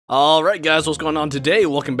Alright guys, what's going on today?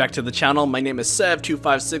 Welcome back to the channel. My name is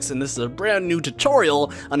Sev256 and this is a brand new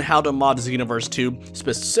tutorial on how to mod Xenoverse 2,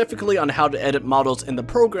 specifically on how to edit models in the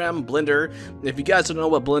program Blender. If you guys don't know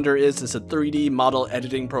what Blender is, it's a 3D model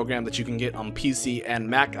editing program that you can get on PC and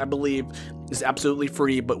Mac, I believe. It's absolutely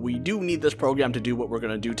free, but we do need this program to do what we're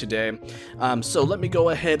going to do today. So let me go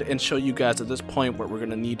ahead and show you guys at this point what we're going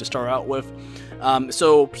to need to start out with.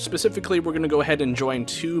 So specifically, we're going to go ahead and join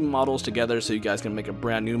two models together so you guys can make a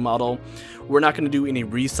brand new model. We're not going to do any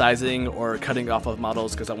resizing or cutting off of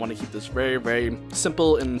models because I want to keep this very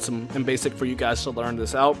simple and basic for you guys to learn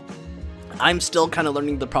this out. I'm still kind of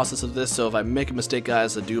learning the process of this, so if I make a mistake,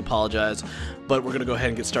 guys, I do apologize, but we're going to go ahead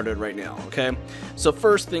and get started right now, okay? So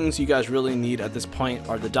first things you guys really need at this point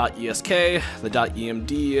are the .esk, the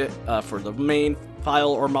 .emd for the main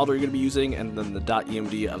file or model you're going to be using, and then the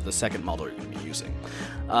 .emd of the second model you're going to be using.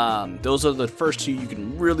 Those are the first two you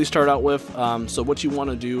can really start out with. So what you want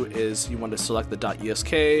to do is you want to select the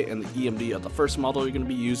 .esk and the emd of the first model you're going to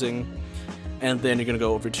be using. And then you're going to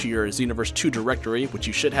go over to your Xenoverse 2 directory, which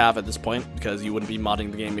you should have at this point, because you wouldn't be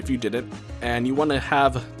modding the game if you didn't. And you want to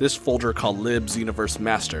have this folder called lib xenoverse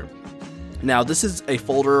master. Now, this is a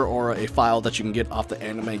folder or a file that you can get off the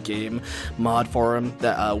anime game mod forum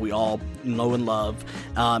that we all know and love.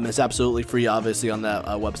 It's absolutely free, obviously, on that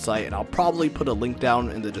website, and I'll probably put a link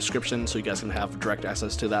down in the description so you guys can have direct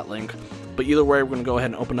access to that link. But either way, we're going to go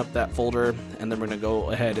ahead and open up that folder, and then we're going to go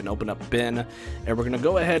ahead and open up bin, and we're going to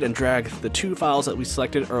go ahead and drag the two files that we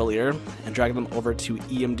selected earlier and drag them over to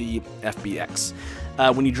emd.fbx.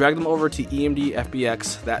 When you drag them over to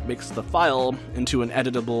emd.fbx, that makes the file into an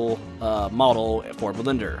editable model for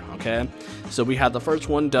Blender, okay? So we have the first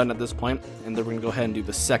one done at this point, and then we're gonna go ahead and do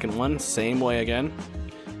the second one, same way again,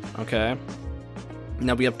 okay?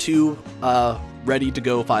 Now we have two ready to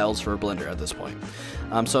go files for Blender at this point.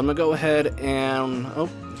 So I'm gonna go ahead and, oh,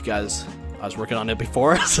 you guys, I was working on it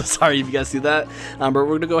before, so sorry if you guys see that. But we're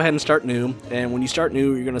going to go ahead and start new, and when you start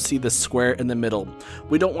new, you're going to see this square in the middle.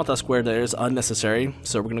 We don't want that square there, it's unnecessary,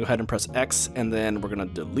 so we're going to go ahead and press X, and then we're going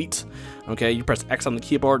to delete. Okay, you press X on the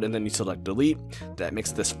keyboard, and then you select delete. That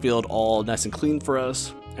makes this field all nice and clean for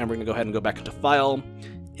us, and we're going to go ahead and go back into File,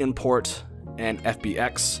 Import, and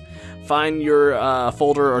FBX. Find your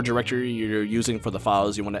folder or directory you're using for the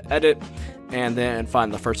files you want to edit, and then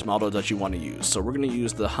find the first model that you want to use. So we're going to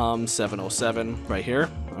use the Hum 707 right here,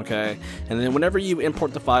 okay? And then whenever you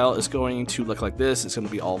import the file, it's going to look like this. It's going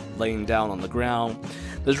to be all laying down on the ground.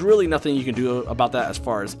 There's really nothing you can do about that as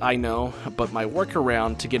far as I know, but my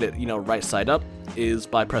workaround to get it, you know, right side up is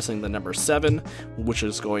by pressing the number 7, which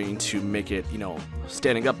is going to make it, you know,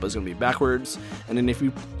 standing up is going to be backwards. And then if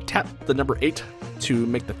you tap the number 8 to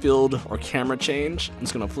make the field or camera change,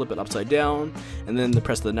 it's going to flip it upside down, and then to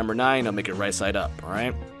press the number 9, it'll make it right side up,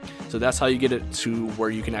 alright? So that's how you get it to where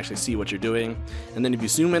you can actually see what you're doing. And then if you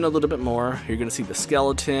zoom in a little bit more, you're going to see the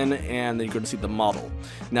skeleton, and then you're going to see the model.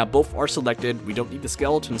 Now both are selected. We don't need the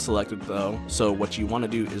skeleton selected though, so what you want to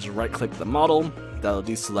do is right click the model, that'll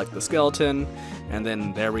deselect the skeleton, and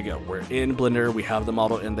then there we go. We're in Blender, we have the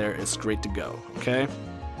model in there, it's great to go, okay?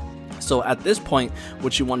 So at this point,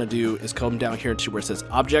 what you want to do is come down here to where it says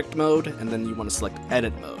object mode, and then you want to select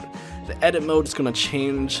edit mode. The edit mode is going to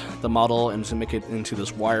change the model and to make it into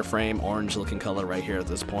this wireframe orange looking color right here at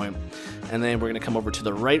this point. And then we're going to come over to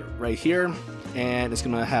the right here, and it's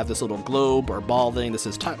going to have this little globe or ball thing that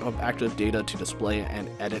says type of active data to display and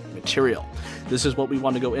edit material. This is what we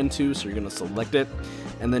want to go into, so you're going to select it,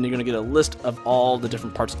 and then you're going to get a list of all the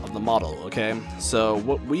different parts of the model, okay? So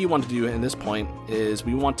what we want to do in this point is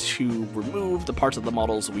we want to remove the parts of the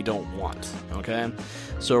models we don't want, okay?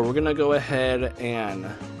 So we're going to go ahead and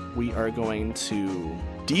we are going to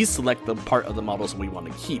deselect the part of the models we want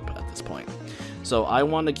to keep at this point. So I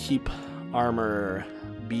want to keep armor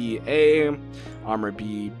BA, armor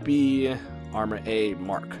BB, armor A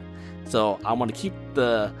mark. So I want to keep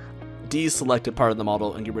the deselected part of the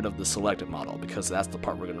model and get rid of the selected model because that's the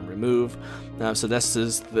part we're going to remove. So this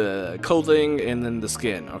is the clothing and then the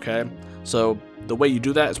skin, okay? So the way you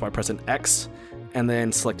do that is by pressing X and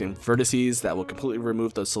then selecting vertices. That will completely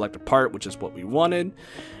remove the selected part, which is what we wanted.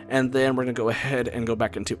 And then we're going to go ahead and go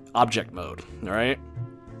back into object mode, all right?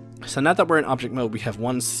 So now that we're in object mode, we have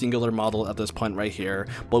one singular model at this point right here,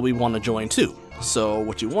 but we want to join two. So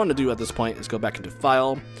what you want to do at this point is go back into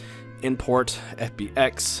File, import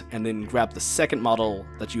FBX, and then grab the second model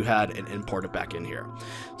that you had and import it back in here.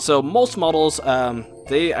 So most models,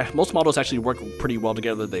 most models actually work pretty well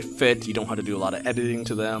together. They fit. You don't have to do a lot of editing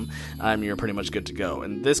to them. You're pretty much good to go.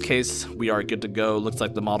 In this case, we are good to go. Looks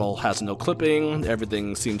like the model has no clipping.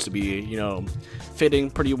 Everything seems to be, you know, fitting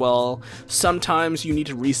pretty well. Sometimes you need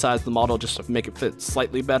to resize the model just to make it fit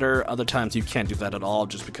slightly better. Other times you can't do that at all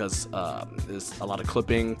just because there's a lot of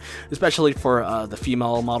clipping, especially for the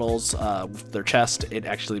female models with their chest. It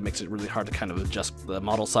actually makes it really hard to kind of adjust the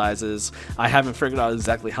model sizes. I haven't figured out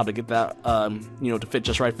exactly how to get that, you know, to fit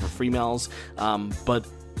just right for females, but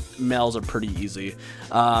males are pretty easy.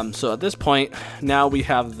 So at this point, now we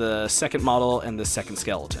have the second model and the second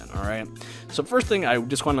skeleton. All right. So first thing I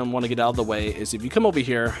just want to get out of the way is if you come over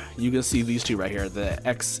here, you can see these two right here, the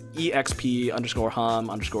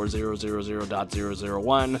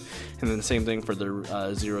exp_hum_000.001, and then the same thing for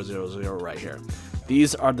the 000 right here.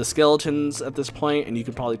 These are the skeletons at this point, and you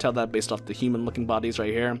can probably tell that based off the human looking bodies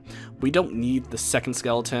right here. We don't need the second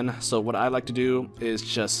skeleton, so what I like to do is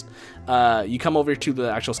just you come over to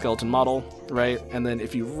the actual skeleton model, right, and then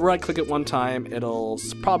if you right click it one time, it'll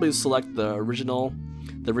probably select the original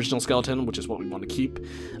skeleton, which is what we want to keep.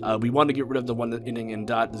 We want to get rid of the one ending in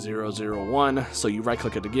 .001, so you right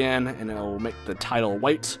click it again and it'll make the title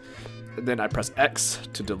white, and then I press X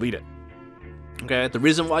to delete it. Okay, the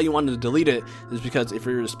reason why you wanted to delete it is because if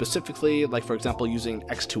you're specifically, like for example, using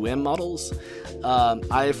X2M models,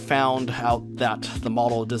 I found out that the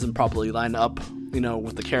model doesn't properly line up, you know,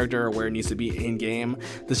 with the character or where it needs to be in game.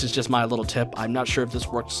 This is just my little tip. I'm not sure if this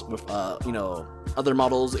works with, you know, other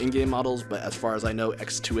models, in-game models, but as far as I know,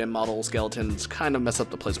 X2M model skeletons kind of mess up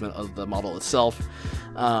the placement of the model itself.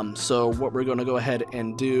 So what we're going to go ahead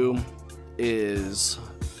and do is,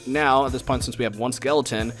 now at this point, since we have one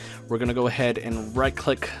skeleton, we're going to go ahead and right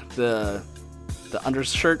click the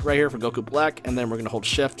undershirt right here for Goku Black, and then we're going to hold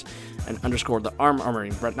shift and underscore the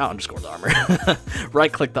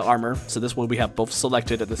right click the armor. So this way we have both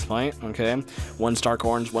selected at this point. Okay, one's dark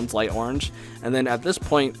orange, one's light orange, and then at this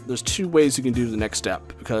point there's two ways you can do the next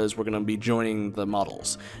step, because we're going to be joining the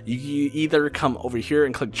models. You either come over here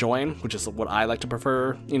and click join, which is what I like to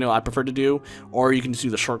prefer, you know, I prefer to do, or you can just do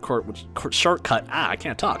the shortcut, I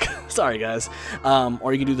can't talk, sorry guys,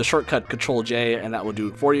 or you can do the shortcut Control J and that will do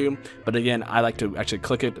it for you. But again, I like to actually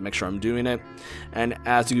click it to make sure I'm doing it, and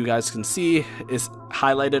as you guys can see, it's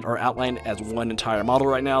highlighted or outlined as one entire model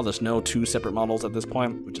right now. There's no two separate models at this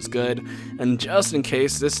point, which is good. And just in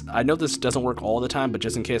case, I know this doesn't work all the time, but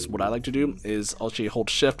just in case, what I like to do is I'll actually hold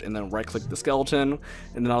shift and then right click the skeleton,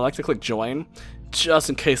 and then I like to click join, just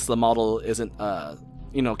in case the model isn't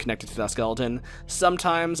you know, connected to that skeleton.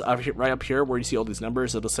 Sometimes right up here where you see all these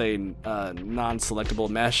numbers, it'll say non-selectable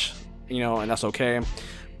mesh, you know, and that's okay.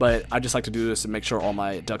 But I just like to do this and make sure all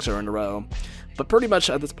my ducks are in a row. But pretty much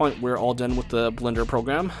at this point, we're all done with the Blender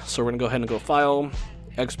program. So we're gonna go ahead and go File,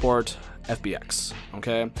 Export, FBX,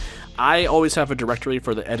 okay? I always have a directory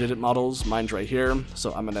for the edited models. Mine's right here.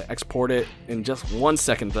 So I'm gonna export it in just 1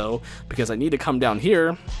 second though, because I need to come down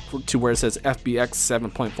here to where it says FBX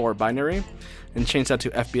 7.4 binary and change that to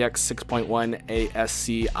FBX 6.1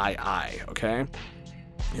 ASCII, okay?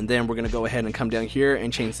 And then we're going to go ahead and come down here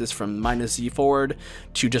and change this from -Z forward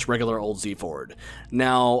to just regular old Z forward.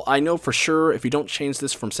 Now, I know for sure if you don't change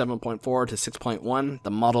this from 7.4 to 6.1,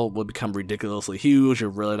 the model will become ridiculously huge.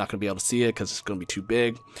 You're really not going to be able to see it because it's going to be too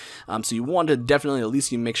big. So you want to definitely at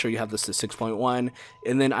least make sure you have this to 6.1.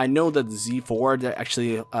 And then I know that the Z forward that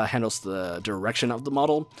actually handles the direction of the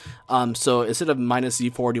model. So instead of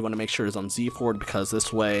 -Z forward, you want to make sure it's on Z forward, because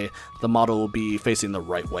this way the model will be facing the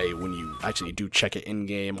right way when you actually do check it in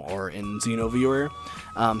game or in XenoViewer.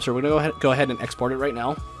 So we're gonna go ahead and export it right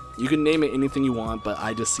now. You can name it anything you want, but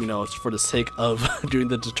I just, you know, for the sake of doing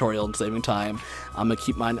the tutorial and saving time, I'm gonna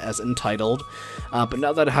keep mine as untitled. But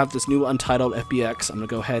now that I have this new untitled FBX, I'm gonna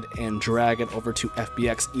go ahead and drag it over to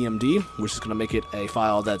FBX EMD, which is gonna make it a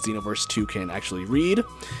file that Xenoverse 2 can actually read.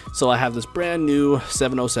 So I have this brand new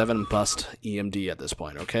 707 bust EMD at this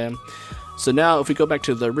point, okay? So now if we go back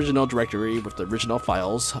to the original directory with the original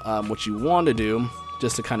files, what you want to do,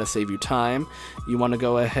 just to kind of save you time, you want to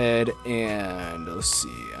go ahead and, let's see,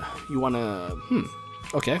 you want to,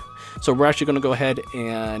 okay. So we're actually going to go ahead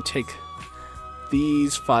and take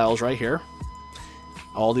these files right here,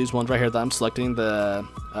 all these ones right here that I'm selecting, the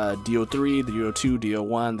DO3, the DO2,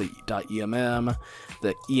 DO1, the .EMM,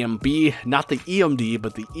 the EMB, not the EMD,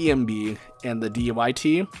 but the EMB, and the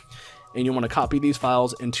DYT. And you want to copy these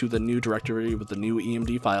files into the new directory with the new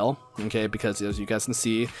EMD file, okay, because as you guys can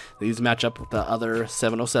see, these match up with the other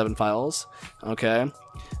 707 files, okay.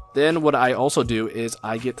 Then what I also do is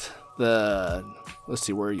I get the, let's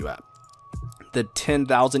see, where are you at? the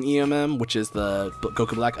 10,000 EMM, which is the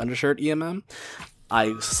Goku Black undershirt EMM.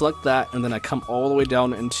 I select that, and then I come all the way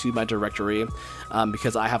down into my directory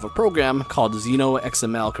because I have a program called Xeno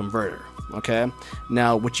XML Converter. Okay,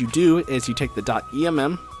 now what you do is you take the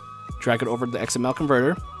 .emm, drag it over to the XML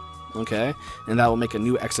converter, okay, and that will make a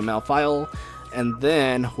new XML file. And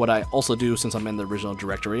then what I also do, since I'm in the original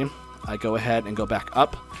directory, I go ahead and go back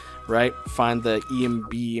up, right, find the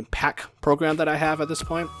EMB pack program that I have at this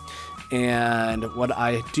point. And what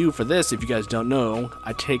I do for this, if you guys don't know,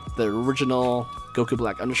 I take the original Goku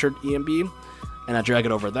Black undershirt EMB and I drag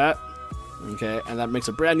it over that, okay, and that makes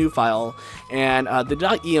a brand new file. And the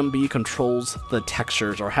 .emb controls the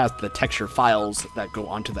textures, or has the texture files that go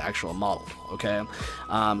onto the actual model, okay.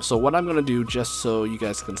 So what I'm gonna do, just so you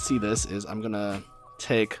guys can see this, is I'm gonna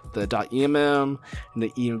take the .emm and the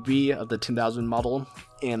EMB of the 10,000 model,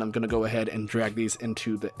 and I'm gonna go ahead and drag these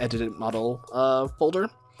into the edited model folder.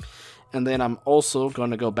 And then I'm also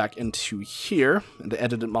going to go back into here, the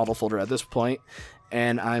edited model folder at this point,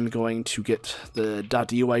 and I'm going to get the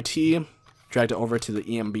 .dyt, drag it over to the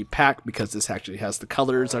EMB pack, because this actually has the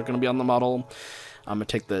colors that are going to be on the model. I'm going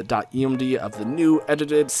to take the .emd of the new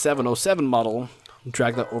edited 707 model,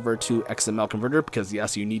 drag that over to XML Converter, because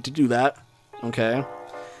yes, you need to do that, okay?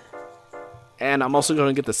 And I'm also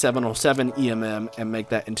going to get the 707 EMM and make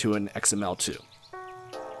that into an XML2,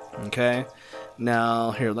 okay?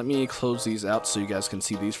 Now, here, let me close these out so you guys can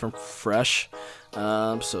see these from fresh.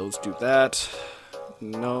 So let's do that.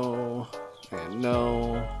 No, and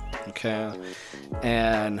no. Okay.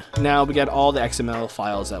 And now we got all the XML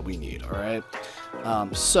files that we need, alright?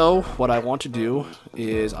 So what I want to do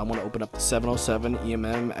is I want to open up the 707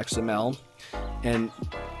 EMM XML and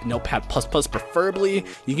Notepad++, preferably.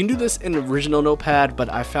 You can do this in original Notepad, but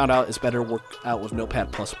I found out it's better work out with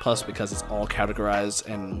Notepad++ because it's all categorized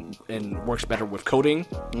and works better with coding,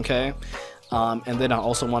 okay? And then I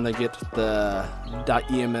also want to get the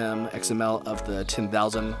 .emm XML of the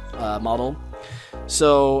 10,000 model.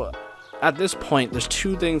 So at this point, there's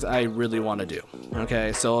two things I really want to do.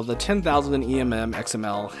 Okay, so the 10,000 EMM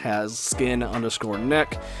XML has skin underscore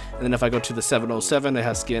neck, and then if I go to the 707, it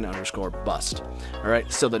has skin underscore bust.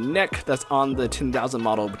 Alright, so the neck that's on the 10,000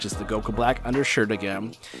 model, which is the Goku Black undershirt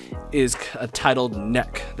again, is titled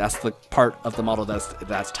neck. That's the part of the model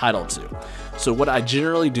that's titled to. So what I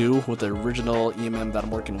generally do with the original EMM that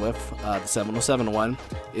I'm working with, the 707 one,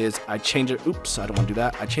 is I change it, oops, I don't want to do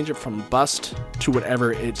that, I change it from bust to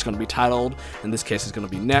whatever it's going to be titled. In this case, it's going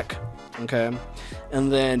to be neck, okay?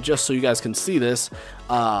 And then just so you guys can see this,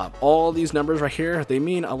 all these numbers right here, they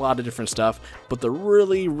mean a lot of different stuff, but the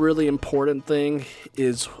really, really important thing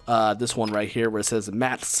is this one right here where it says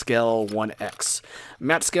matte scale 1x.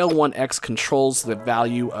 Matte scale 1x controls the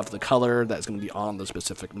value of the color that's going to be on the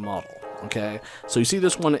specific model, okay? So you see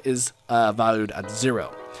this one is valued at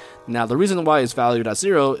 0. Now the reason why it's valued at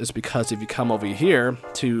 0 is because if you come over here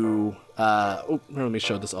to let me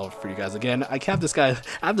show this all for you guys again. I have this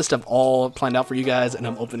stuff all planned out for you guys, and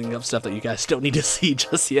I'm opening up stuff that you guys don't need to see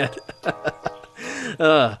just yet.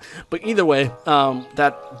 But either way,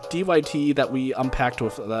 that DYT that we unpacked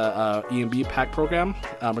with the EMB pack program,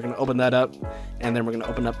 we're going to open that up, and then we're going to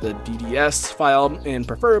open up the DDS file, and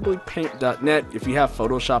preferably paint.net. If you have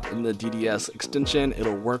Photoshop in the DDS extension,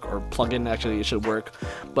 it'll work, or plugin, actually, it should work.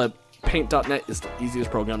 But paint.net is the easiest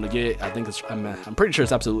program to get. I think it's, I'm pretty sure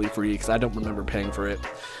it's absolutely free because I don't remember paying for it.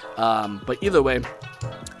 But either way,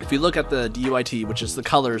 if you look at the DUIT, which is the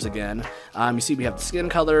colors again, you see we have the skin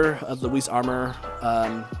color of the Whis armor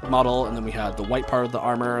model, and then we have the white part of the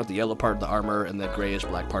armor, the yellow part of the armor, and the grayish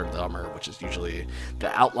black part of the armor, which is usually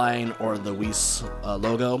the outline or the Whis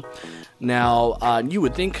logo. Now, you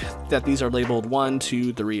would think that these are labeled 1,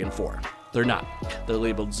 2, 3, and 4. They're not. They're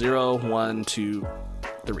labeled 0, 1, 2,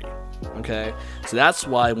 3. Okay, so that's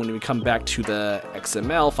why when we come back to the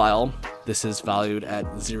XML file, this is valued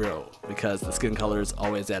at 0 because the skin color is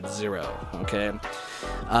always at 0. Okay,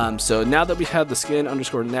 so now that we have the skin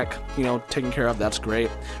underscore neck, taken care of, that's great.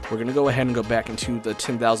 We're gonna go ahead and go back into the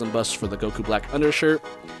 10,000 bust for the Goku Black undershirt,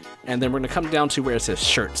 and then we're gonna come down to where it says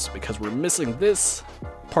shirts because we're missing this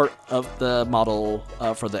part of the model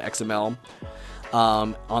for the XML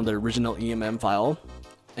on the original EMM file.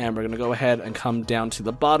 And we're going to go ahead and come down to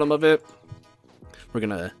the bottom of it. We're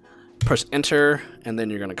going to press enter, and then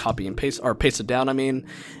you're going to copy and paste, or paste it down, I mean.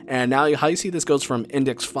 And now how you see this goes from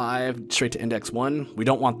index 5 straight to index 1. We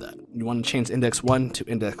don't want that. You want to change index 1 to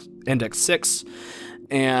index 6.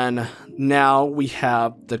 And now we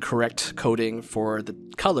have the correct coding for the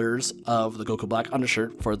colors of the Goku Black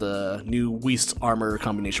undershirt for the new Whis armor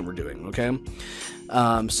combination we're doing, okay?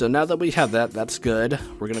 So now that we have that, that's good.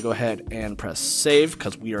 We're going to go ahead and press save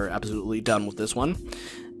because we are absolutely done with this one.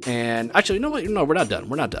 And actually, you know what? No, we're not done.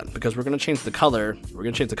 We're not done because we're going to change the color. We're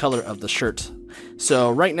going to change the color of the shirt.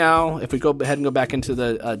 So right now, if we go ahead and go back into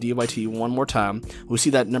the DYT one more time, we see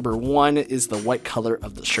that number 1 is the white color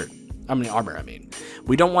of the shirt. Armor.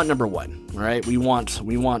 We don't want number 1, right? We want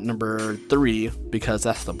number 3 because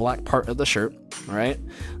that's the black part of the shirt, right?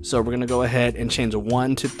 So we're gonna go ahead and change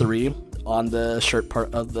 1 to 3 on the shirt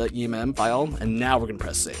part of the EMM file, and now we're gonna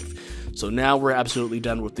press save. So now we're absolutely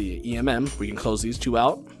done with the EMM. We can close these two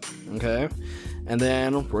out, okay? And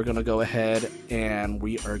then we're gonna go ahead and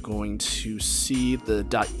we are going to see the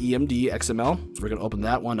 .emd XML. So we're gonna open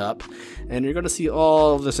that one up, and you're gonna see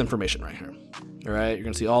all of this information right here. All right, you're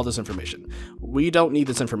gonna see all this information. We don't need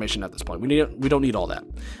this information at this point. We don't need all that.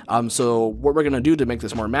 So what we're gonna do to make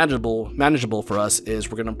this more manageable for us is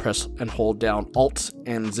we're gonna press and hold down Alt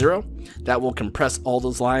and 0. That will compress all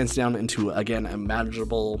those lines down into, again, a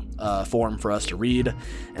manageable form for us to read.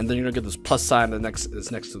 And then you're gonna get this plus sign that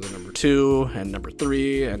is next to the number 2 and number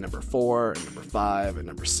 3 and number 4 and number 5 and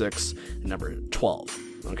number 6 and number 12.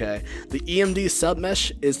 Okay, the EMD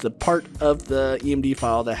submesh is the part of the EMD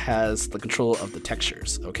file that has the control of the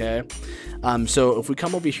textures. Okay, so if we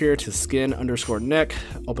come over here to skin_neck,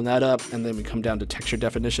 open that up, and then we come down to texture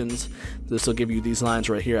definitions, this will give you these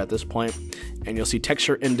lines right here at this point, and you'll see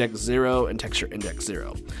texture index 0 and texture index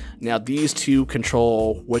 0. Now these two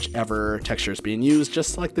control whichever texture is being used,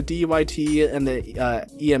 just like the DYT and the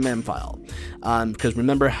EMM file. Because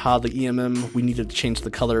remember how the EMM, we needed to change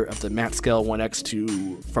the color of the matte scale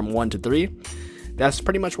 1x from 1 to 3. That's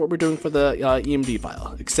pretty much what we're doing for the EMD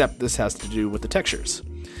file, except this has to do with the textures.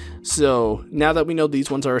 So now that we know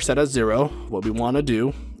these ones are set as 0, what we want to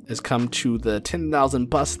do is come to the 10,000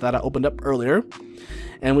 bust that I opened up earlier,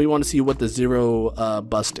 and we want to see what the 0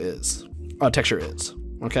 bust is, texture is.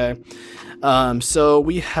 Okay, so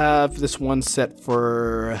we have this one set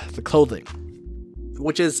for the clothing,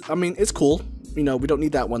 which is, it's cool. We don't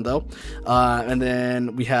need that one though. And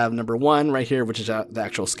then we have number 1 right here, which is the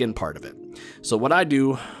actual skin part of it. So what I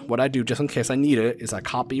do just in case I need it is I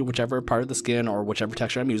copy whichever part of the skin or whichever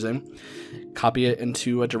texture I'm using, copy it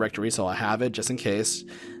into a directory so I have it just in case.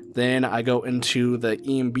 Then I go into the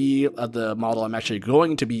EMB of the model I'm actually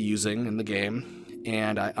going to be using in the game,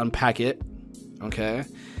 and I unpack it. Okay,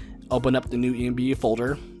 open up the new EMB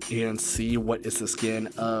folder and see what is the skin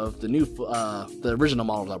of the new, the original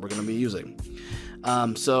model that we're going to be using.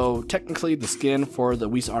 So technically the skin for the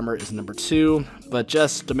Whis armor is number 2, but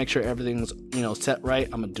just to make sure everything's set right,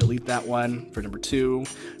 I'm gonna delete that one for number 2,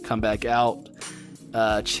 come back out,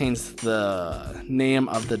 change the name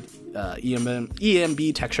of the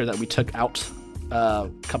EMB texture that we took out a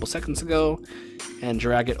couple seconds ago, and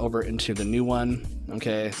drag it over into the new one.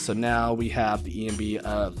 Okay, so now we have the EMB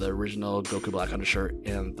of the original Goku Black undershirt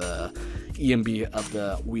and the EMB of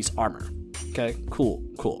the Whis armor. Okay, cool.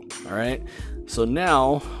 All right, so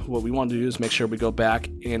now what we want to do is make sure we go back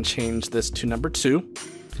and change this to number 2,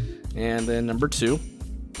 and then number 2.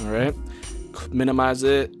 All right, minimize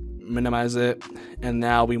it, and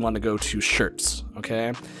now we want to go to shirts.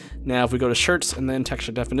 Okay, now if we go to shirts and then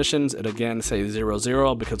texture definitions, it again says 0,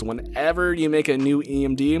 0, because whenever you make a new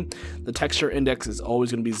EMD, the texture index is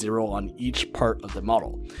always going to be 0 on each part of the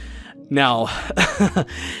model. Now,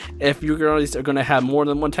 if you're going to have more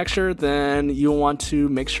than one texture, then you want to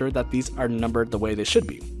make sure that these are numbered the way they should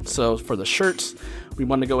be. So for the shirts, we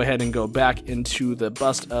want to go ahead and go back into the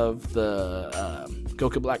bust of the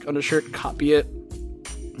Goku Black undershirt, copy it,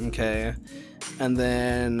 okay, and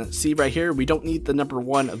then see right here, we don't need the number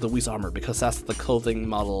 1 of the Whis armor because that's the clothing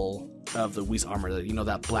model of the Whis armor, that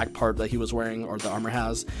that black part that he was wearing or the armor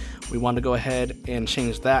has. We want to go ahead and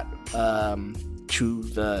change that to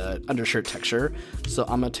the undershirt texture. So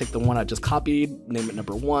I'm gonna take the one I just copied, name it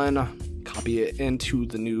number 1, copy it into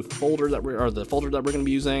the new folder that we're gonna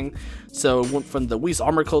be using. So it went from the Whis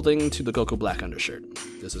armor clothing to the Goku Black undershirt.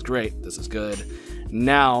 This is great. This is good.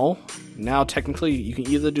 Now technically you can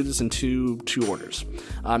either do this in two orders.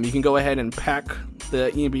 You can go ahead and pack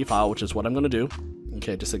the EMB file, which is what I'm gonna do.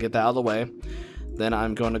 Okay, just to get that out of the way. Then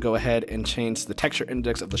I'm going to go ahead and change the texture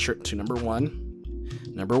index of the shirt to number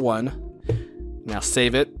 1. Number 1. Now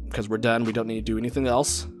save it because we're done. We don't need to do anything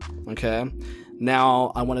else. Okay.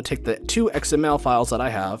 Now I want to take the 2 XML files that I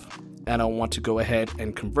have, and I want to go ahead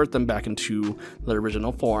and convert them back into the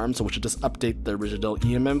original form. So we should just update the original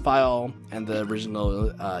EMM file and the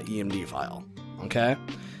original EMD file. Okay.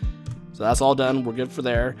 So So that's all done. We're good for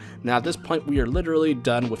there. Now at this point, we are literally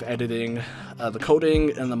done with editing the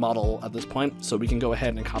coding and the model at this point. So we can go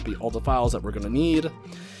ahead and copy all the files that we're going to need,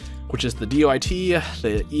 which is the DOIT,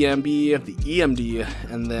 the EMB, the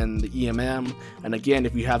EMD, and then the EMM. And again,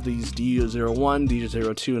 if you have these DU01,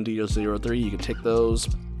 DU02, and DU03, you can take those,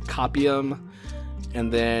 copy them,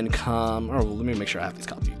 and then let me make sure I have these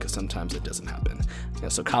copied, because sometimes it doesn't happen. Yeah,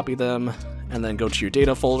 so copy them, and then go to your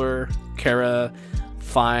data folder, Kara,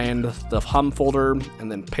 find the hum folder,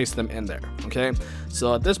 and then paste them in there, okay?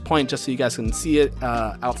 So at this point, just so you guys can see it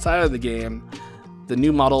outside of the game, the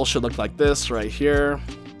new model should look like this right here.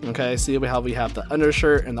 Okay, see how we have the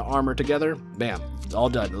undershirt and the armor together? Bam, it's all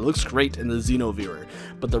done. It looks great in the Xeno viewer.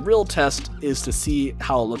 But the real test is to see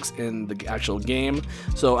how it looks in the actual game.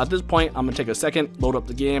 So at this point, I'm gonna take a second, load up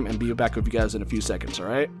the game, and be back with you guys in a few seconds, all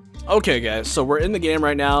right? Okay guys, so we're in the game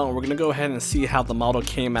right now, and we're gonna go ahead and see how the model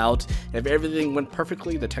came out. If everything went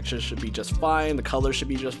perfectly, the textures should be just fine, the color should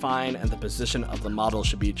be just fine, and the position of the model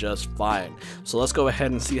should be just fine. So let's go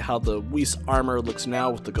ahead and see how the Whis armor looks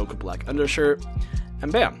now with the Goku Black undershirt.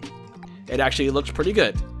 And bam, it actually looks pretty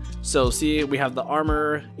good. So see, we have the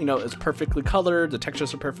armor, you know, it's perfectly colored, the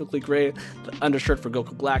textures are perfectly great, the undershirt for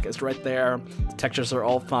Goku Black is right there, the textures are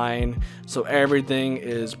all fine, so everything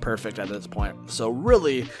is perfect at this point. So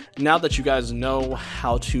really, now that you guys know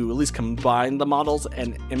how to at least combine the models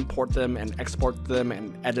and import them and export them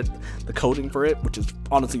and edit the coding for it, which is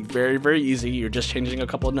honestly very, very easy, you're just changing a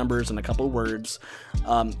couple of numbers and a couple of words,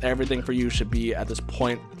 everything for you should be at this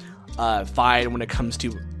point fine when it comes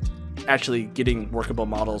to actually getting workable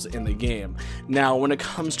models in the game. Now when it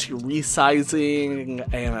comes to resizing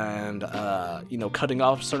and you know, cutting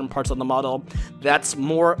off certain parts of the model, that's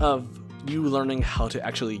more of you learning how to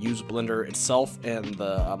actually use Blender itself and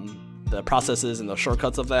the processes and the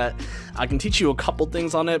shortcuts of that. I can teach you a couple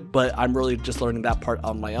things on it, but I'm really just learning that part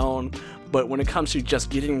on my own. But when it comes to just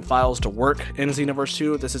getting files to work in Xenoverse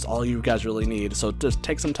 2, this is all you guys really need. So just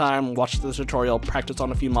take some time, watch the tutorial, practice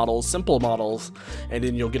on a few models, simple models, and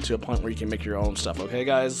then you'll get to a point where you can make your own stuff, okay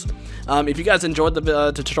guys? If you guys enjoyed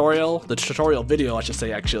the tutorial video, I should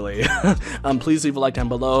say actually, please leave a like down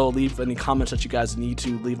below, leave any comments that you guys need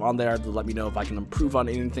to leave on there to let me know if I can improve on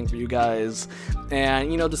anything for you guys.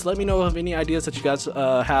 And you know, just let me know of any ideas that you guys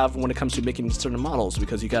have when it comes to making certain models,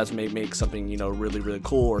 because you guys may make something, you know, really, really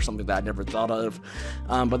cool or something that I never thought of.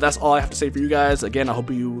 But that's all I have to say for you guys. Again, I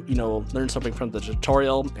hope you learned something from the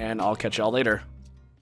tutorial, and I'll catch y'all later.